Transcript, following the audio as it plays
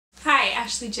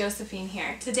Ashley Josephine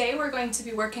here. Today we're going to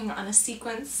be working on a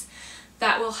sequence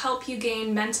that will help you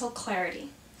gain mental clarity.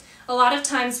 A lot of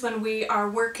times when we are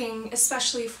working,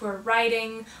 especially if we're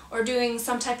writing or doing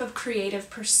some type of creative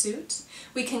pursuit,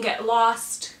 we can get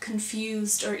lost,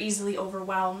 confused, or easily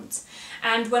overwhelmed.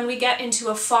 And when we get into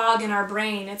a fog in our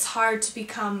brain, it's hard to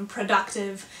become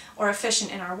productive or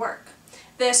efficient in our work.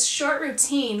 This short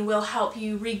routine will help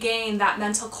you regain that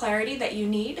mental clarity that you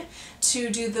need to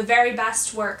do the very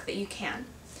best work that you can.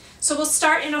 So we'll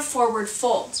start in a forward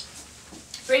fold.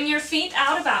 Bring your feet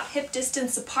out about hip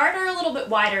distance apart or a little bit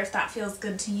wider if that feels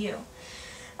good to you.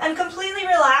 And completely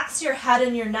relax your head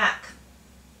and your neck.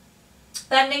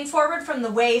 Bending forward from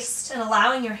the waist and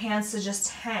allowing your hands to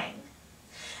just hang.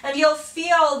 And you'll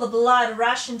feel the blood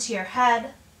rush into your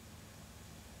head.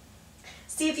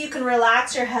 See if you can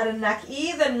relax your head and neck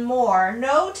even more.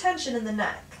 No tension in the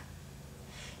neck.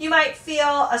 You might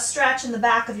feel a stretch in the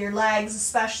back of your legs,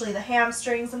 especially the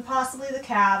hamstrings and possibly the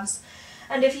calves.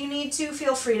 And if you need to,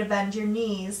 feel free to bend your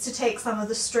knees to take some of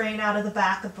the strain out of the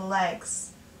back of the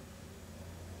legs.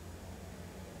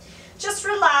 Just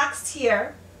relaxed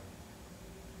here.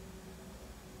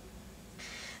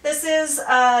 This is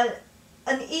an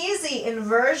easy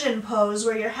inversion pose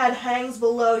where your head hangs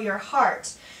below your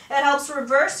heart. It helps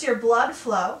reverse your blood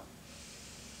flow.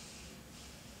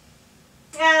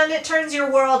 And it turns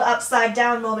your world upside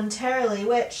down momentarily,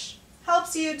 which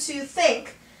helps you to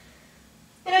think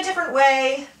in a different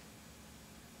way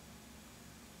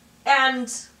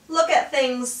and look at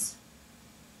things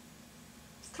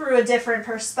through a different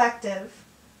perspective.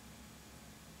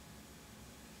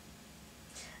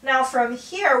 Now from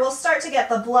here, we'll start to get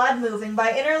the blood moving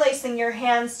by interlacing your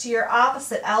hands to your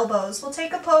opposite elbows. We'll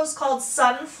take a pose called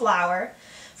sunflower.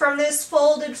 From this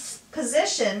folded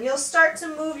position, you'll start to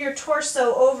move your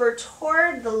torso over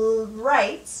toward the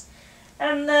right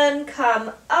and then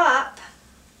come up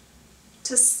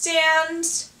to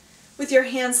stand with your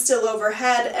hands still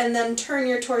overhead and then turn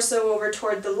your torso over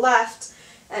toward the left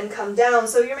and come down.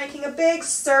 So you're making a big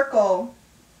circle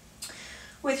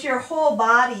with your whole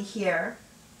body here.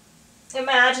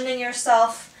 Imagining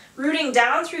yourself rooting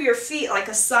down through your feet like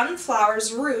a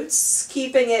sunflower's roots,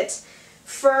 keeping it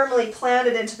firmly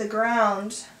planted into the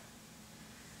ground.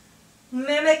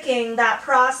 Mimicking that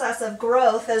process of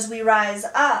growth as we rise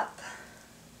up.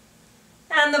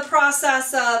 And the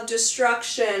process of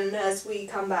destruction as we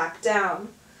come back down.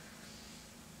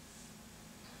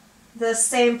 The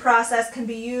same process can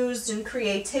be used in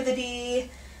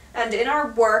creativity and in our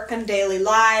work and daily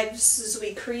lives as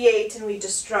we create and we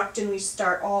destruct and we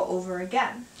start all over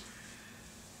again.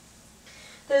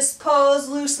 This pose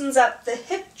loosens up the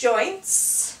hip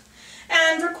joints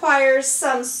and requires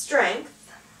some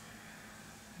strength.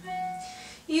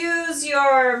 Use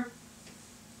your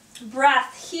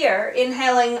breath here,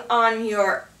 inhaling on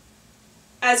your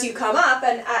as you come up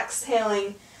and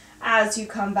exhaling as you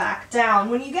come back down.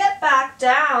 When you get back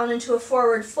down into a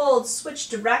forward fold, switch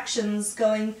directions,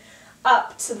 going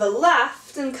up to the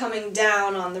left and coming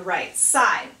down on the right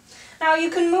side. Now you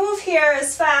can move here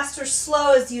as fast or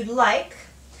slow as you'd like.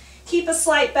 Keep a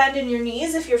slight bend in your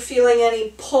knees if you're feeling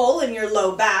any pull in your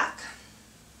low back.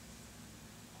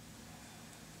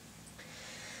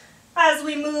 As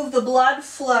we move the blood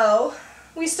flow,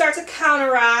 we start to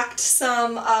counteract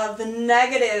some of the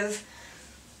negative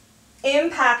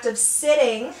impact of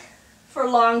sitting for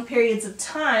long periods of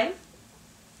time.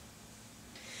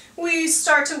 We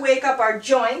start to wake up our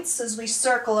joints as we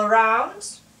circle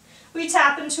around. We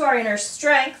tap into our inner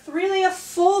strength, really a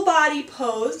full body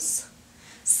pose,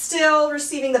 still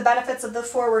receiving the benefits of the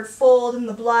forward fold and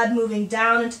the blood moving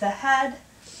down into the head.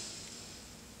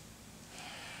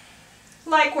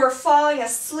 Like we're falling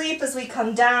asleep as we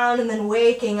come down and then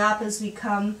waking up as we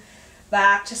come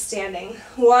back to standing.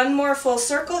 One more full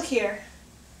circle here.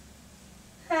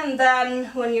 And then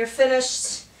when you're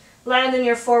finished, land in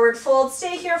your forward fold.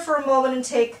 Stay here for a moment and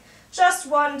take just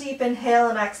one deep inhale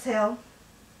and exhale.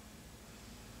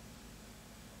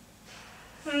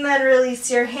 And then release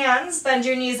your hands, bend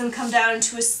your knees and come down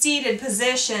into a seated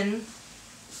position.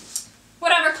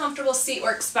 Whatever comfortable seat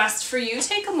works best for you.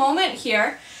 Take a moment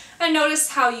here and notice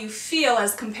how you feel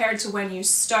as compared to when you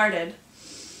started.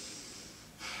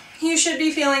 You should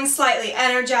be feeling slightly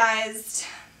energized,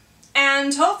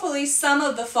 and hopefully some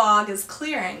of the fog is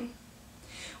clearing.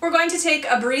 We're going to take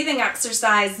a breathing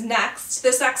exercise next.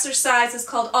 This exercise is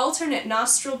called alternate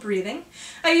nostril breathing.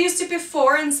 I used it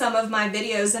before in some of my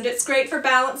videos, and it's great for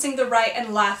balancing the right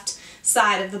and left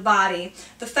side of the body.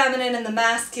 The feminine and the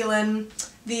masculine,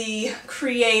 the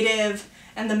creative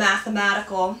and the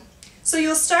mathematical. So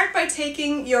you'll start by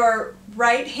taking your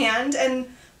right hand and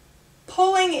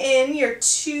pulling in your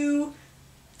two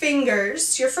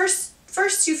fingers, your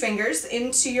first two fingers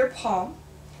into your palm.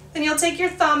 Then you'll take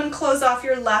your thumb and close off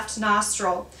your left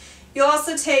nostril. You'll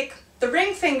also take the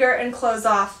ring finger and close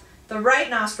off the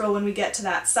right nostril when we get to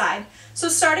that side. So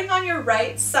starting on your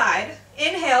right side,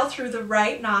 inhale through the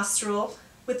right nostril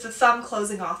with the thumb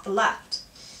closing off the left.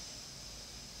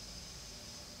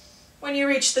 When you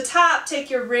reach the top,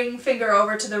 take your ring finger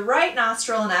over to the right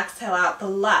nostril and exhale out the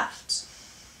left.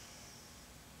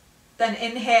 Then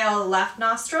inhale left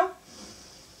nostril.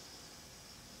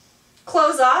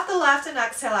 Close off the left and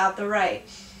exhale out the right.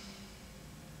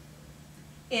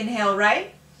 Inhale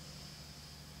right.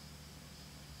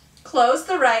 Close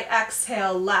the right,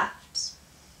 exhale left.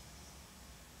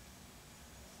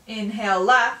 Inhale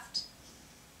left.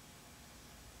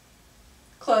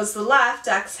 Close the left,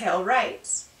 exhale right.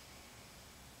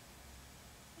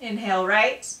 Inhale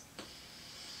right.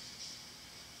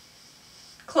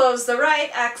 Close the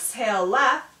right, exhale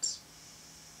left.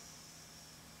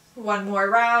 One more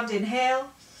round,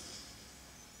 inhale.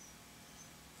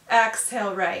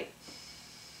 Exhale right.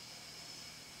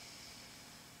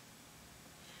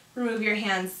 Remove your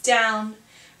hands down.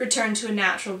 Return to a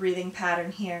natural breathing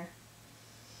pattern here.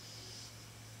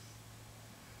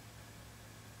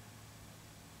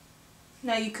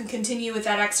 Now you can continue with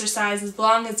that exercise as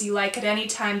long as you like at any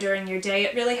time during your day.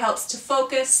 It really helps to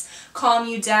focus, calm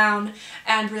you down,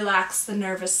 and relax the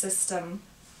nervous system.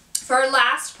 For our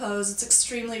last pose, it's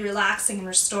extremely relaxing and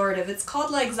restorative. It's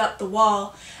called legs up the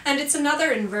wall, and it's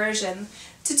another inversion.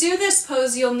 To do this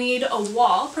pose, you'll need a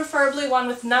wall, preferably one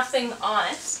with nothing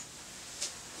on it.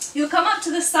 You'll come up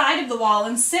to the side of the wall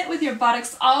and sit with your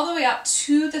buttocks all the way up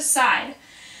to the side.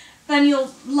 Then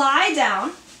you'll lie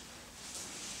down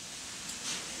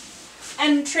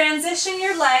and transition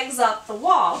your legs up the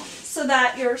wall so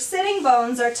that your sitting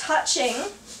bones are touching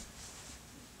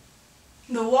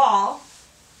the wall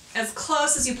as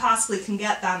close as you possibly can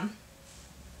get them.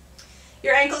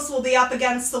 Your ankles will be up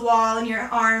against the wall and your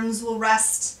arms will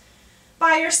rest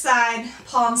by your side,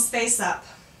 palms face up.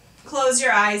 Close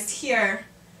your eyes here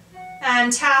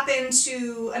and tap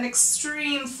into an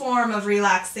extreme form of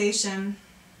relaxation.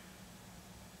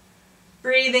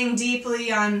 Breathing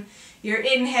deeply on your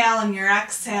inhale and your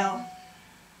exhale.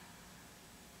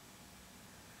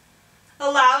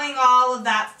 Allowing all of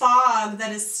that fog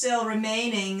that is still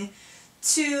remaining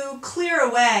to clear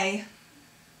away.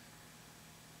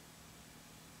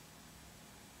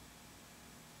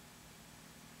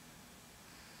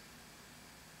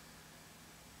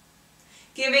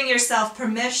 Giving yourself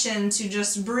permission to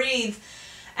just breathe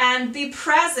and be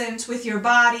present with your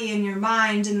body and your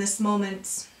mind in this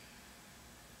moment.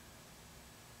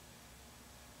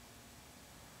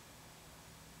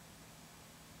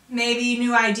 Maybe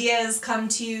new ideas come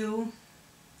to you.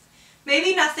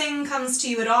 Maybe nothing comes to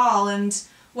you at all, and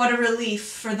what a relief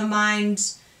for the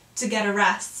mind to get a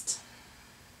rest.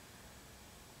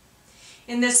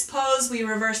 In this pose, we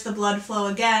reverse the blood flow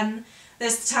again,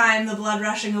 this time the blood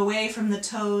rushing away from the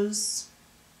toes.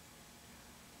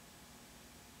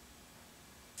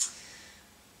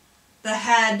 The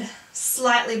head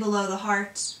slightly below the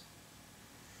heart.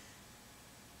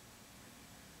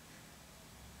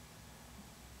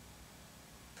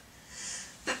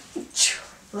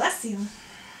 Bless you.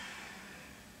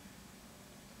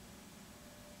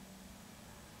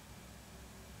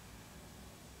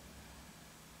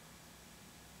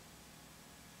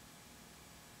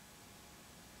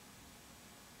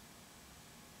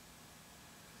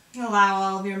 Allow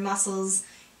all of your muscles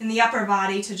in the upper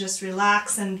body to just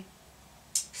relax and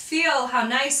feel how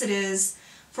nice it is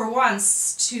for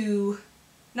once to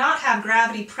not have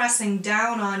gravity pressing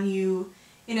down on you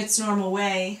in its normal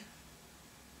way.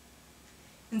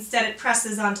 Instead, it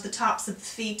presses onto the tops of the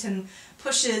feet and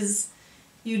pushes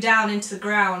you down into the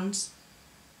ground.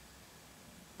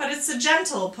 But it's a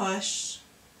gentle push,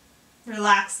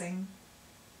 relaxing.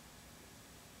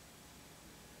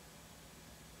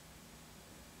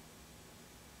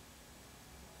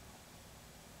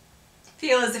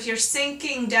 Feel as if you're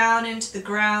sinking down into the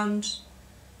ground.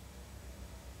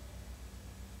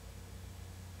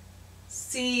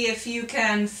 See if you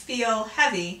can feel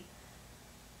heavy.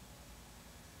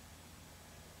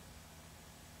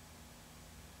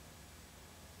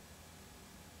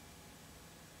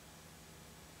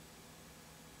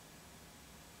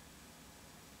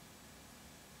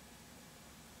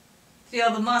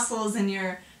 Feel the muscles in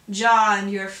your jaw and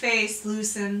your face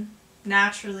loosen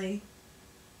naturally.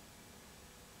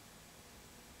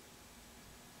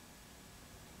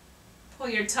 Pull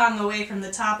your tongue away from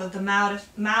the top of the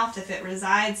mouth if it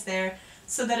resides there,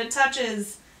 so that it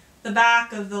touches the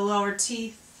back of the lower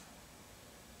teeth.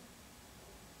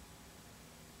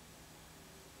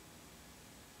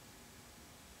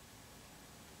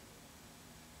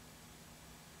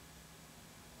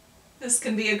 This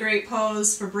can be a great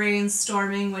pose for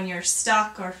brainstorming when you're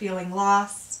stuck or feeling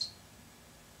lost,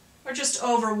 or just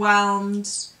overwhelmed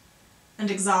and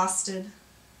exhausted.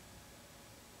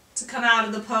 To come out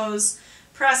of the pose,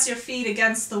 press your feet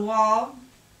against the wall,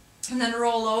 and then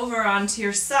roll over onto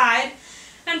your side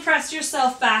and press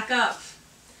yourself back up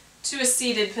to a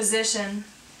seated position.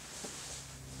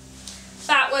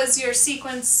 That was your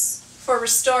sequence for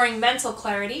restoring mental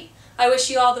clarity. I wish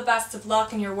you all the best of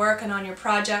luck in your work and on your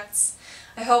projects.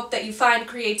 I hope that you find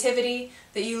creativity,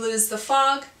 that you lose the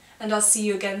fog, and I'll see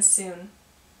you again soon.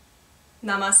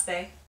 Namaste.